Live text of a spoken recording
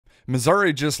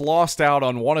Missouri just lost out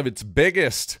on one of its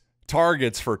biggest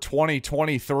targets for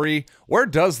 2023. Where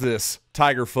does this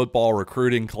Tiger football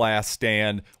recruiting class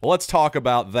stand? Well, let's talk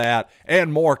about that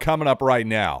and more coming up right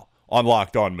now on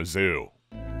Locked On Mizzou.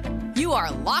 You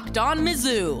are Locked On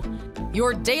Mizzou,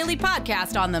 your daily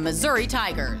podcast on the Missouri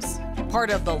Tigers.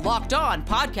 Part of the Locked On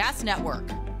Podcast Network.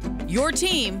 Your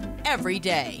team every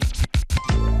day.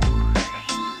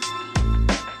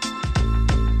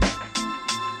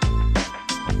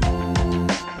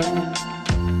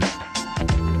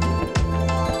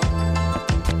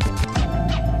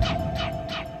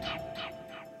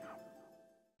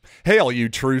 Hey, all you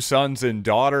true sons and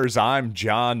daughters, I'm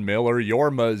John Miller,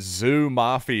 your Mizzou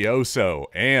mafioso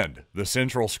and the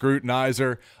central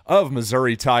scrutinizer of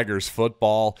Missouri Tigers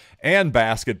football and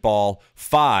basketball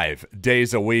 5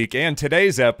 days a week. And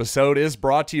today's episode is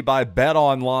brought to you by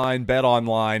BetOnline.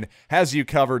 BetOnline has you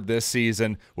covered this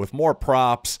season with more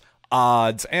props,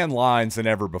 odds, and lines than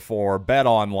ever before.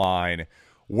 BetOnline,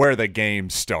 where the game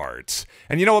starts.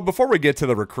 And you know what? Before we get to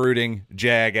the recruiting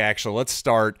jag, actually, let's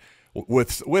start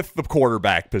with the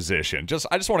quarterback position.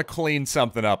 I just want to clean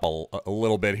something up a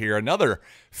little bit here. Another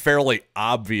fairly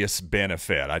obvious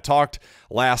benefit. I talked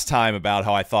last time about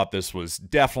how I thought this was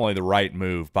definitely the right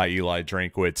move by Eli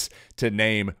Drinkwitz to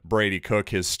name Brady Cook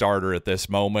his starter at this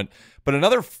moment. But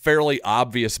another fairly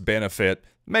obvious benefit,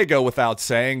 may go without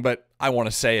saying, but I want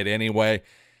to say it anyway.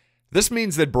 This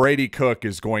means that Brady Cook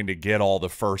is going to get all the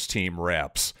first team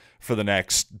reps for the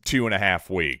next 2.5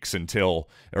 weeks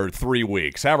or 3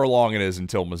 weeks, however long it is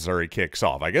until Missouri kicks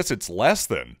off. I guess it's less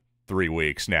than 3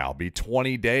 weeks now. Be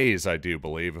 20 days, I do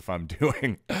believe, if I'm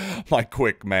doing my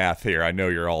quick math here. I know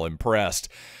you're all impressed.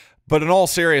 But in all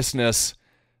seriousness,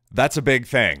 that's a big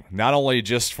thing. Not only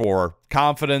just for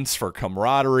confidence, for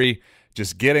camaraderie,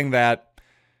 just getting that,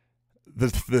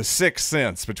 the sixth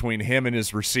sense between him and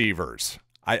his receivers.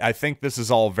 I think this is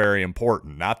all very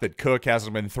important. Not that Cook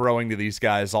hasn't been throwing to these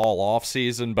guys all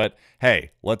offseason, but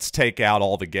hey, let's take out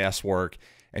all the guesswork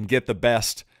and get the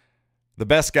best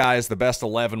guys, the best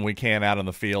 11 we can out on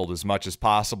the field as much as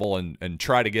possible and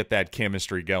try to get that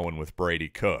chemistry going with Brady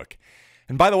Cook.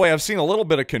 And by the way, I've seen a little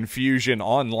bit of confusion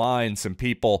online. Some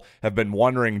people have been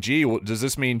wondering, gee, does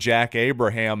this mean Jack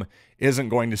Abraham isn't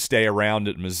going to stay around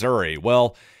at Missouri?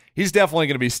 Well, he's definitely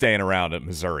going to be staying around at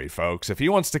Missouri, folks. If he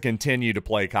wants to continue to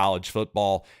play college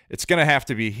football, it's going to have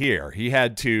to be here. He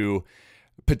had to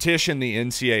petition the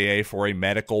NCAA for a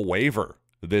medical waiver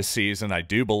this season, I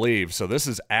do believe. So this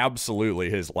is absolutely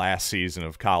his last season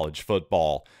of college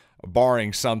football,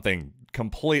 barring something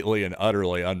completely and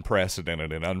utterly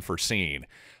unprecedented and unforeseen.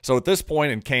 So at this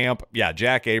point in camp, yeah,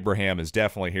 Jack Abraham is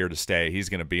definitely here to stay. He's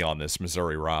going to be on this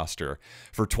Missouri roster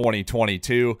for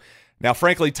 2022. Now,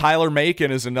 frankly, Tyler Macon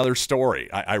is another story.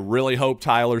 I really hope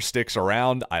Tyler sticks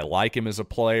around. I like him as a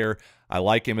player. I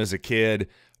like him as a kid.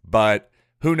 But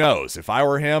who knows? If I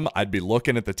were him, I'd be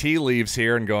looking at the tea leaves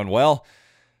here and going, well,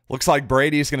 looks like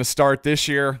Brady's going to start this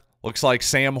year. Looks like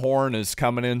Sam Horn is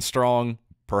coming in strong.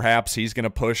 Perhaps he's going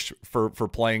to push for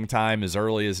playing time as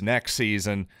early as next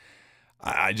season.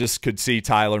 I just could see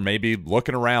Tyler maybe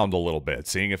looking around a little bit,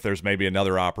 seeing if there's maybe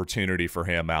another opportunity for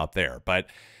him out there. But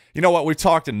you know what? We've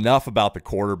talked enough about the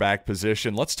quarterback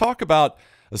position. Let's talk about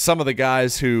some of the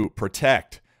guys who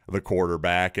protect the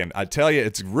quarterback. And I tell you,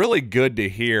 it's really good to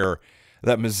hear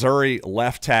that Missouri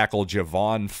left tackle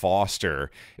Javon Foster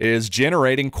is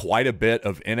generating quite a bit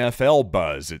of NFL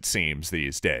buzz, it seems,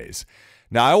 these days.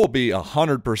 Now, I will be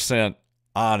 100%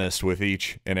 honest with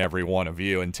each and every one of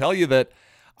you and tell you that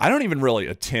I don't even really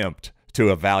attempt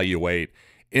to evaluate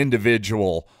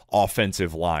individual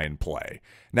offensive line play.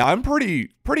 Now, I'm pretty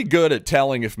good at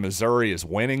telling if Missouri is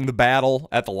winning the battle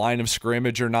at the line of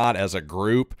scrimmage or not as a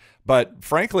group. But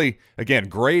frankly, again,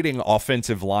 grading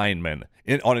offensive linemen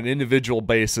on an individual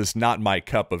basis, not my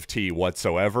cup of tea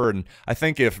whatsoever. And I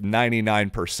think if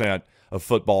 99% of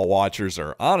football watchers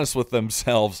are honest with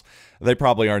themselves, they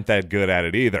probably aren't that good at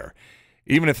it either.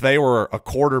 Even if they were a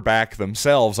quarterback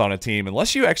themselves on a team,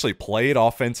 unless you actually played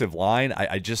offensive line,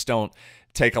 I just don't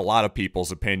take a lot of people's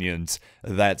opinions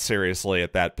that seriously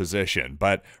at that position.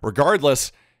 But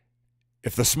regardless,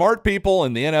 if the smart people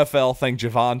in the NFL think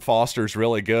Javon Foster's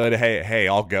really good, hey,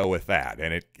 I'll go with that.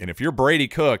 And if you're Brady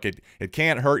Cook, it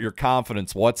can't hurt your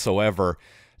confidence whatsoever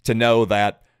to know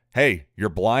that, hey, your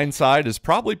blind side is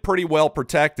probably pretty well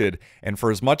protected. And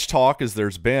for as much talk as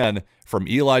there's been from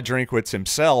Eli Drinkwitz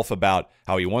himself about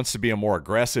how he wants to be a more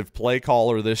aggressive play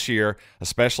caller this year,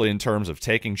 especially in terms of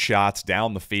taking shots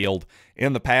down the field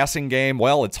in the passing game,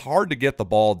 well, it's hard to get the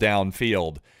ball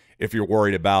downfield if you're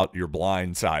worried about your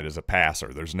blind side as a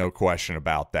passer. There's no question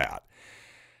about that.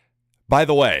 By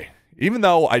the way, even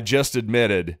though I just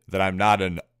admitted that I'm not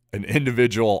an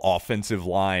individual offensive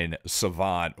line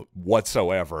savant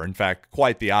whatsoever, in fact,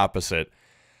 quite the opposite,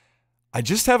 I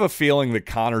just have a feeling that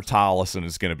Connor Tollison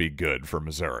is going to be good for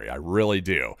Missouri. I really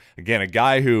do. Again, a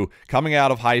guy who, coming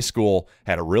out of high school,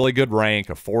 had a really good rank,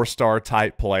 a 4-star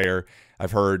type player.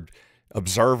 I've heard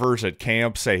observers at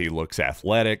camp say he looks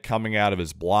athletic, coming out of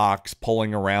his blocks,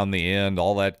 pulling around the end,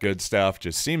 all that good stuff.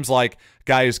 Just seems like a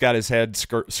guy who's got his head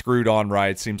screwed on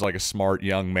right, seems like a smart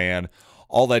young man,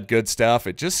 all that good stuff.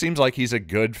 It just seems like he's a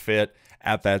good fit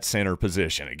at that center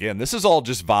position. Again, this is all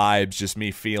just vibes, just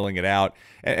me feeling it out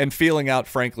and feeling out,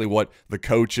 frankly, what the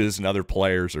coaches and other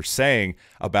players are saying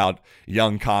about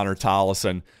young Connor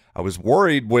Tollison. I was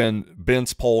worried when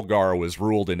Vince Polgar was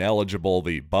ruled ineligible,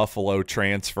 the Buffalo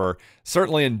transfer.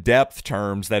 Certainly in depth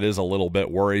terms, that is a little bit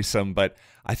worrisome, but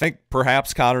I think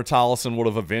perhaps Connor Tollison would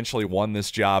have eventually won this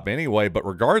job anyway. But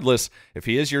regardless, if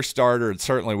he is your starter, it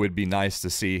certainly would be nice to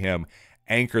see him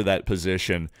anchor that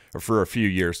position for a few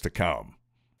years to come.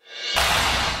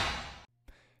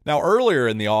 Now, earlier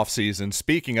in the offseason,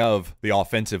 speaking of the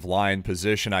offensive line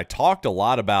position, I talked a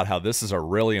lot about how this is a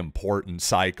really important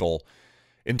cycle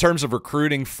in terms of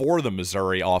recruiting for the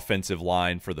Missouri offensive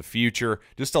line for the future.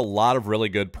 Just a lot of really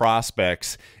good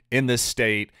prospects in this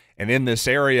state and in this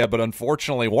area, but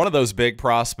unfortunately, one of those big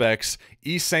prospects,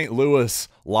 East St. Louis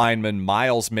lineman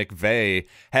Miles McVay,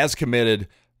 has committed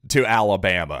to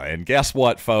Alabama. And guess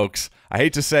what, folks? I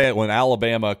hate to say it, when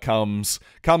Alabama comes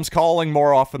calling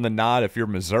more often than not, if you're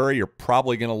Missouri, you're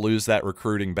probably going to lose that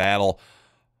recruiting battle.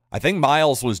 I think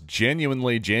Miles was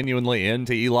genuinely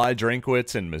into Eli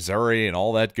Drinkwitz in Missouri and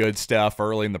all that good stuff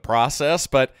early in the process.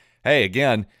 But hey,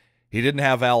 again, he didn't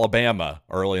have Alabama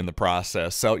early in the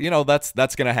process. So,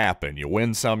 that's going to happen. You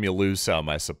win some, you lose some,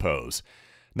 I suppose.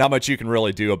 Not much you can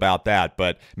really do about that,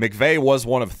 but McVay was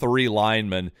one of 3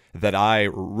 linemen that I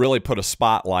really put a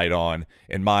spotlight on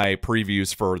in my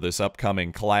previews for this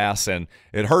upcoming class, and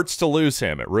it hurts to lose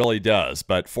him. It really does.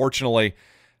 But fortunately,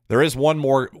 there is one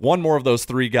more of those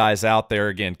 3 guys out there.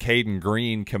 Again, Caden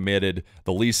Green committed,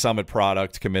 the Lee Summit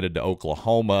product, committed to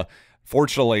Oklahoma.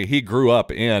 Fortunately, he grew up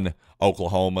in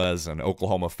Oklahoma as an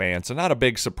Oklahoma fan, so not a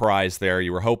big surprise there.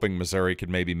 You were hoping Missouri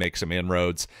could maybe make some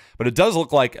inroads, but it does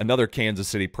look like another Kansas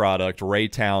City product.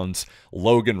 Raytown's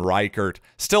Logan Reichert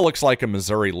still looks like a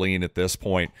Missouri lean at this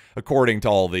point, according to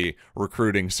all the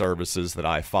recruiting services that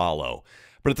I follow.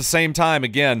 But at the same time,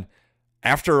 again,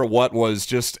 after what was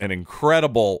just an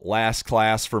incredible last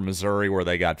class for Missouri, where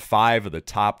they got 5 of the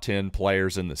top 10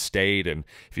 players in the state, and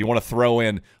if you want to throw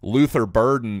in Luther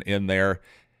Burden in there,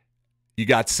 you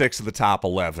got 6 of the top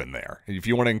 11 there. If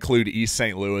you want to include East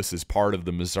St. Louis as part of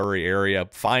the Missouri area,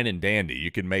 fine and dandy.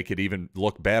 You can make it even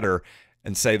look better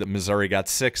and say that Missouri got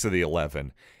 6 of the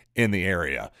 11 in the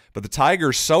area. But the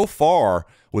Tigers so far,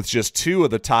 with just 2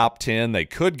 of the top 10, they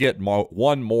could get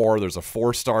one more. There's a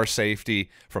 4-star safety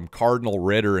from Cardinal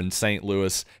Ritter in St.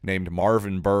 Louis named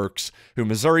Marvin Burks, who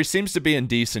Missouri seems to be in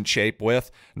decent shape with.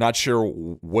 Not sure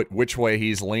which way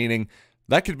he's leaning.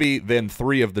 That could be then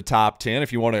 3 of the top 10.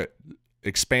 If you want to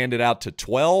expand it out to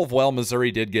 12, well, Missouri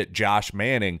did get Josh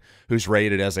Manning, who's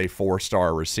rated as a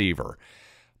 4-star receiver.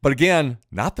 But again,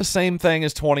 not the same thing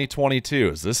as 2022.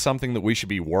 Is this something that we should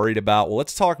be worried about? Well,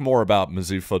 let's talk more about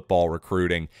Mizzou football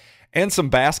recruiting and some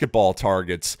basketball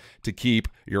targets to keep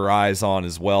your eyes on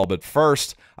as well. But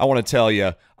first, I want to tell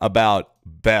you about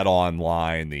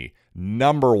BetOnline, the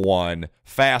 #1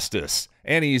 fastest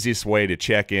and easiest way to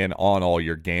check in on all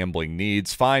your gambling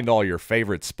needs. Find all your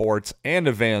favorite sports and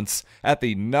events at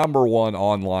the #1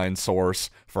 online source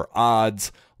for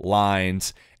odds,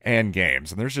 lines, and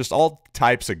games. And there's just all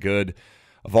types of good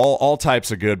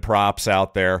props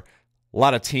out there. A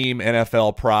lot of team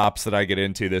NFL props that I get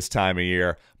into this time of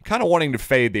year. I'm kind of wanting to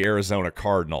fade the Arizona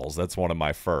Cardinals. That's one of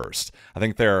my first. I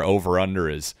think their over-under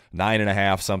is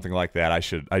 9.5, something like that. I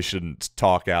shouldn't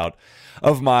talk out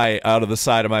of the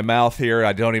side of my mouth here.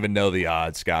 I don't even know the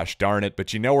odds, gosh darn it.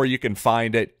 But you know where you can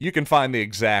find it? You can find the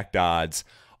exact odds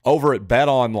over at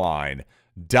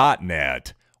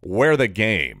betonline.net, where the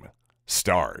game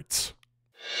starts.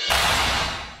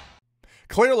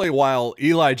 Clearly, while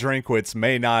Eli Drinkwitz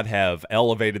may not have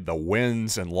elevated the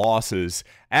wins and losses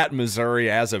at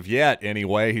Missouri as of yet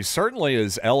anyway, he certainly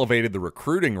has elevated the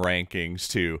recruiting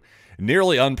rankings to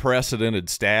nearly unprecedented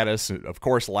status. Of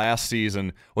course, last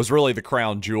season was really the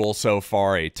crown jewel so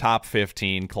far, a top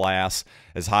 15 class,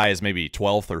 as high as maybe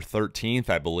 12th or 13th,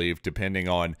 I believe, depending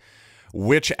on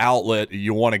which outlet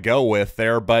you want to go with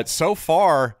there. But so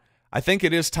far, I think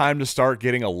it is time to start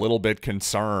getting a little bit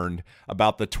concerned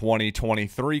about the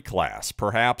 2023 class.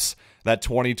 Perhaps that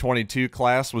 2022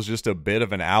 class was just a bit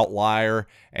of an outlier,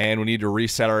 and we need to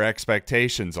reset our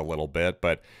expectations a little bit.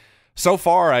 But so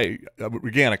far,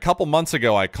 again, a couple months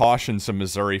ago, I cautioned some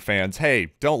Missouri fans,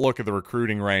 hey, don't look at the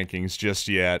recruiting rankings just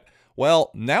yet.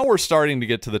 Well, now we're starting to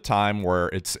get to the time where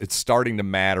it's starting to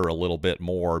matter a little bit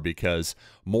more, because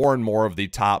more and more of the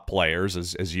top players,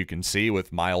 as you can see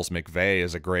with Miles McVay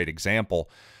as a great example,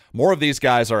 more of these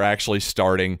guys are actually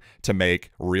starting to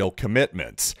make real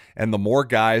commitments. And the more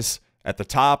guys at the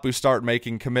top who start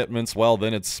making commitments, well,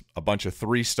 then it's a bunch of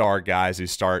three-star guys who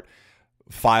start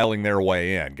filing their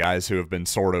way in, guys who have been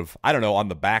sort of, I don't know, on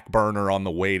the back burner, on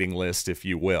the waiting list, if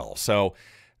you will. So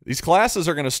these classes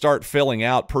are going to start filling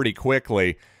out pretty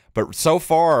quickly, but so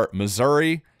far,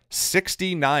 Missouri,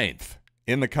 69th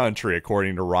in the country,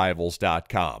 according to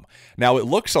Rivals.com. Now, it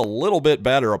looks a little bit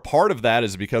better. A part of that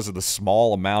is because of the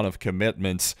small amount of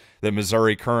commitments that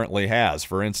Missouri currently has.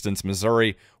 For instance,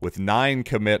 Missouri with 9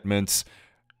 commitments.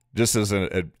 Just as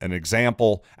an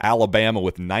example, Alabama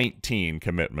with 19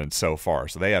 commitments so far.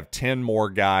 So they have 10 more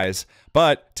guys.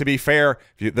 But to be fair,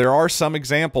 there are some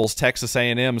examples. Texas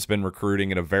A&M's been recruiting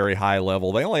at a very high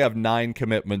level. They only have 9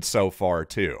 commitments so far,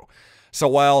 too. So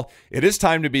while it is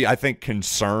time to be, I think,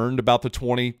 concerned about the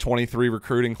 2023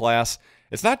 recruiting class,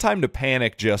 it's not time to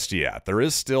panic just yet. There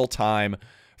is still time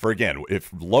for, again,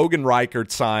 if Logan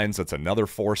Reichert signs, that's another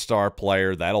 4-star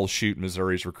player. That'll shoot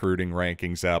Missouri's recruiting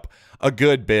rankings up a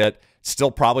good bit. Still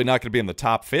probably not going to be in the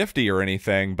top 50 or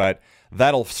anything, but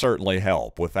that'll certainly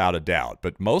help without a doubt.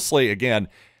 But mostly, again,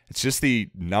 it's just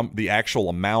the actual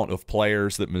amount of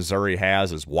players that Missouri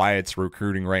has is why its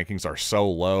recruiting rankings are so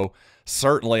low.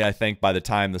 Certainly, I think by the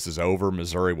time this is over,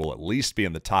 Missouri will at least be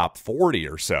in the top 40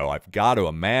 or so. I've got to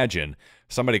imagine.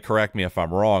 Somebody correct me if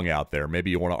I'm wrong out there.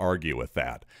 Maybe you want to argue with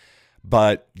that.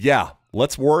 But yeah,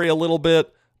 let's worry a little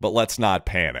bit, but let's not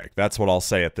panic. That's what I'll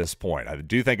say at this point. I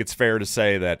do think it's fair to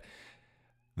say that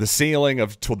the ceiling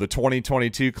of the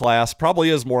 2022 class probably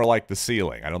is more like the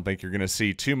ceiling. I don't think you're going to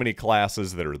see too many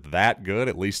classes that are that good,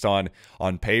 at least on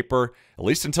paper, at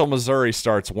least until Missouri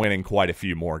starts winning quite a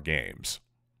few more games.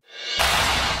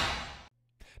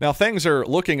 Now, things are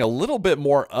looking a little bit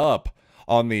more up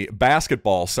on the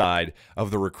basketball side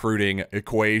of the recruiting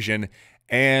equation.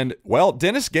 And, well,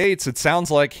 Dennis Gates, it sounds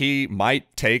like he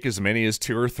might take as many as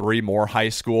 2 or 3 more high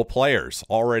school players,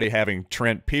 already having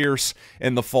Trent Pierce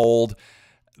in the fold,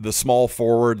 the small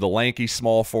forward, the lanky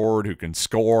small forward who can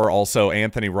score. Also,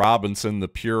 Anthony Robinson, the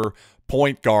pure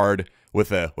point guard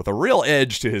with a real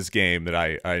edge to his game that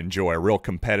I enjoy, a real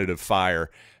competitive fire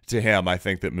to him. I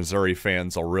think that Missouri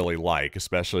fans will really like,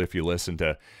 especially if you listen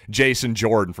to Jason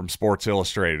Jordan from Sports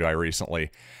Illustrated, who I recently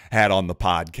had on the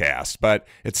podcast. But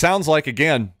it sounds like,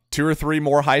 again, 2 or 3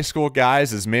 more high school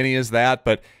guys, as many as that.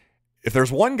 But if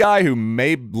there's one guy who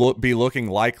may be looking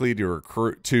likely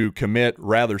to commit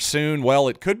rather soon, well,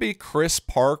 it could be Chris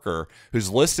Parker, who's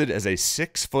listed as a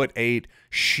 6'8"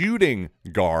 shooting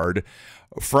guard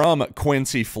from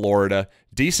Quincy, Florida.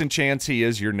 Decent chance he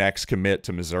is your next commit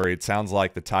to Missouri. It sounds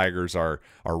like the Tigers are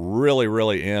really,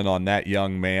 really in on that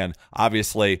young man.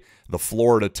 Obviously, the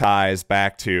Florida ties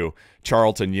back to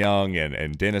Charlton Young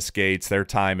and Dennis Gates, their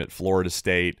time at Florida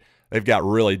State. They've got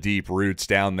really deep roots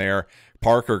down there.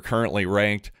 Parker currently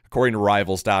ranked, according to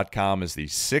Rivals.com, as the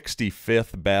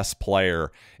 65th best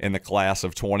player in the class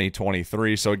of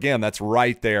 2023. So, again, that's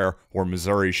right there where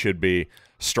Missouri should be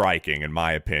striking, in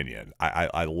my opinion.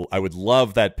 I would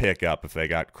love that pickup if they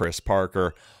got Chris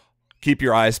Parker. Keep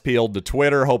your eyes peeled to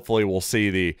Twitter. Hopefully we'll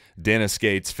see the Dennis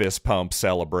Gates fist pump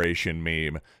celebration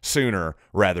meme sooner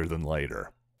rather than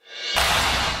later.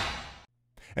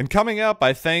 And coming up,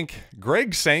 I think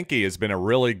Greg Sankey has been a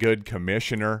really good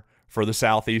commissioner for the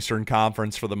Southeastern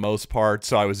Conference for the most part,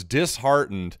 so I was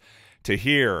disheartened to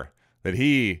hear that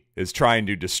he is trying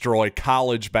to destroy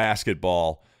college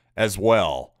basketball as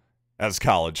well as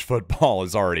college football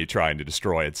is already trying to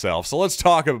destroy itself. So let's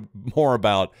talk more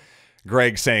about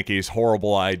Greg Sankey's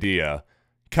horrible idea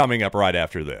coming up right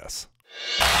after this.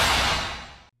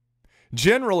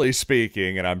 Generally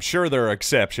speaking, and I'm sure there are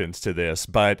exceptions to this,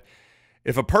 but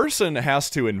if a person has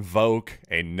to invoke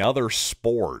another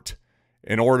sport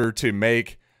in order to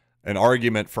make an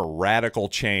argument for radical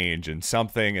change in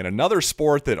something in another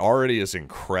sport that already is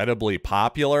incredibly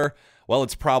popular, well,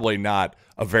 it's probably not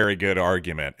a very good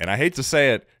argument. And I hate to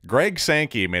say it, Greg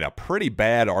Sankey made a pretty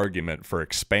bad argument for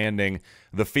expanding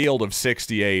the field of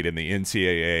 68 in the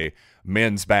NCAA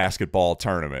men's basketball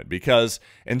tournament, because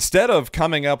instead of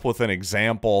coming up with an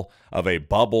example of a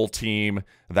bubble team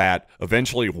that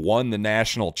eventually won the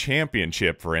national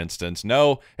championship, for instance,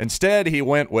 no, instead he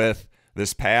went with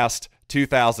this past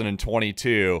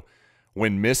 2022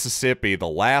 when Mississippi, the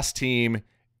last team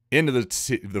into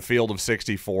the field of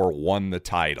 64, won the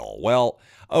title. Well,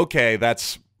 okay,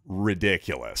 that's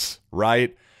ridiculous,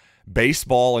 right?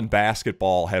 Baseball and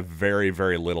basketball have very,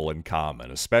 very little in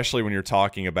common, especially when you're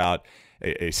talking about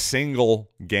a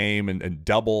single game and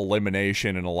double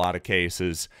elimination in a lot of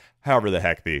cases. However the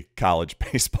heck the college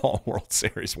baseball World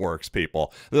Series works,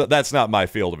 people. That's not my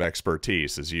field of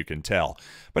expertise, as you can tell.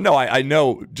 But no, I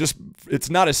know it's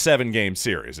not a 7-game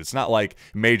series. It's not like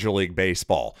Major League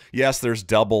Baseball. Yes, there's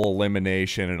double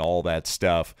elimination and all that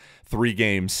stuff,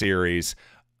 3-game series.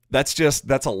 That's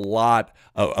a lot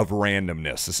of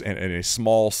randomness and a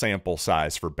small sample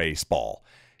size for baseball.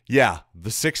 Yeah,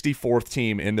 the 64th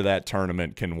team into that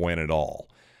tournament can win it all.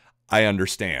 I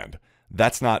understand.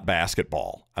 That's not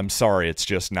basketball. I'm sorry, it's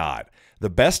just not. The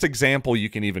best example you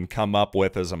can even come up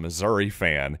with as a Missouri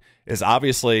fan is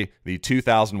obviously the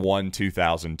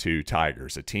 2001-2002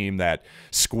 Tigers, a team that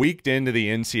squeaked into the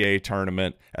NCAA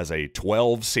tournament as a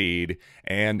 12 seed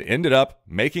and ended up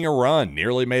making a run,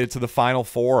 nearly made it to the Final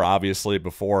Four, obviously,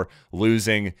 before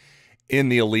losing in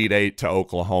the Elite Eight to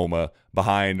Oklahoma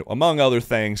behind, among other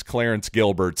things, Clarence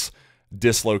Gilbert's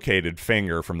dislocated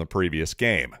finger from the previous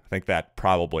game. I think that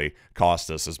probably cost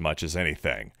us as much as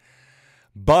anything.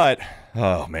 But,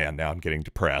 oh man, now I'm getting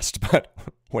depressed. But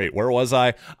wait, where was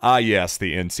I? Ah, yes,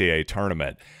 the NCAA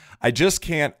tournament. I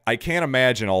can't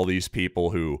imagine all these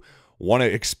people who want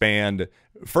to expand.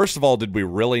 First of all, did we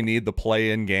really need the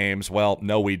play-in games? Well,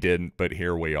 no, we didn't, but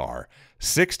here we are.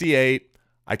 68,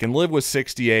 I can live with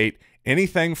 68.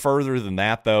 Anything further than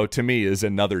that, though, to me is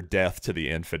another death to the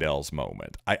infidels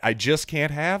moment. I just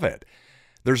can't have it.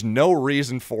 There's no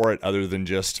reason for it other than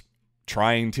just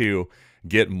trying to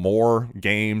get more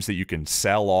games that you can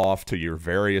sell off to your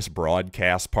various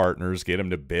broadcast partners, get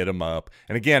them to bid them up.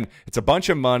 And again, it's a bunch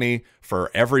of money for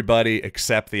everybody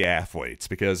except the athletes,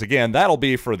 because again, that'll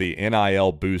be for the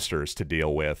NIL boosters to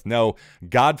deal with. No,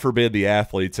 God forbid the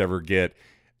athletes ever get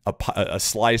a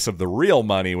slice of the real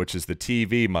money, which is the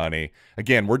TV money.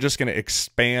 Again, we're just going to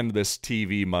expand this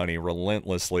TV money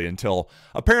relentlessly until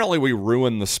apparently we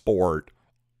ruin the sport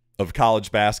of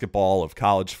college basketball, of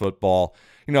college football.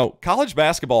 You know, college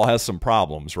basketball has some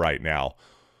problems right now.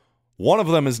 One of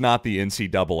them is not the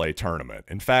NCAA tournament.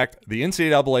 In fact, the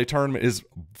NCAA tournament is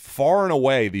far and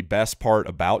away the best part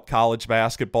about college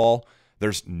basketball.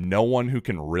 There's no one who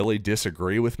can really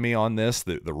disagree with me on this.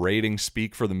 The ratings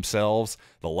speak for themselves.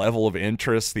 The level of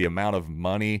interest, the amount of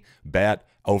money bet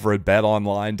over at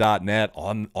betonline.net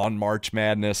on March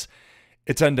Madness,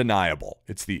 it's undeniable.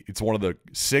 It's one of the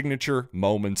signature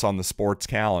moments on the sports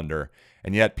calendar,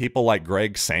 and yet people like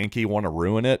Greg Sankey want to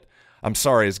ruin it. I'm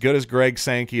sorry, as good as Greg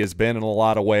Sankey has been in a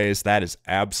lot of ways, that is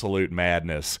absolute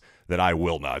madness that I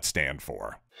will not stand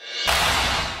for.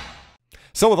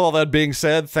 So with all that being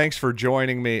said, thanks for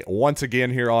joining me once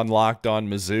again here on Locked On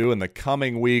Mizzou. In the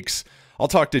coming weeks, I'll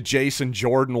talk to Jason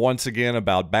Jordan once again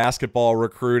about basketball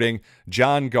recruiting,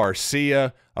 John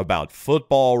Garcia about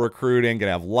football recruiting.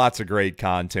 Gonna have lots of great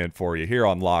content for you here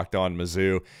on Locked On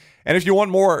Mizzou. And if you want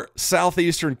more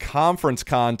Southeastern Conference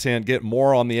content, get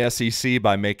more on the SEC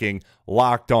by making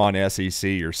Locked On SEC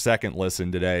your second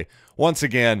listen today. Once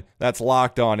again, that's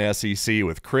Locked On SEC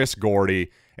with Chris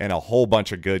Gordy and a whole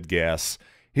bunch of good guests.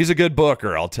 He's a good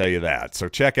booker, I'll tell you that. So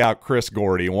check out Chris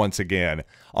Gordy once again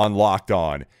on Locked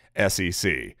On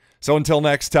SEC. So until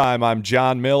next time, I'm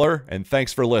John Miller, and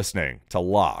thanks for listening to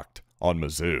Locked On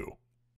Mizzou.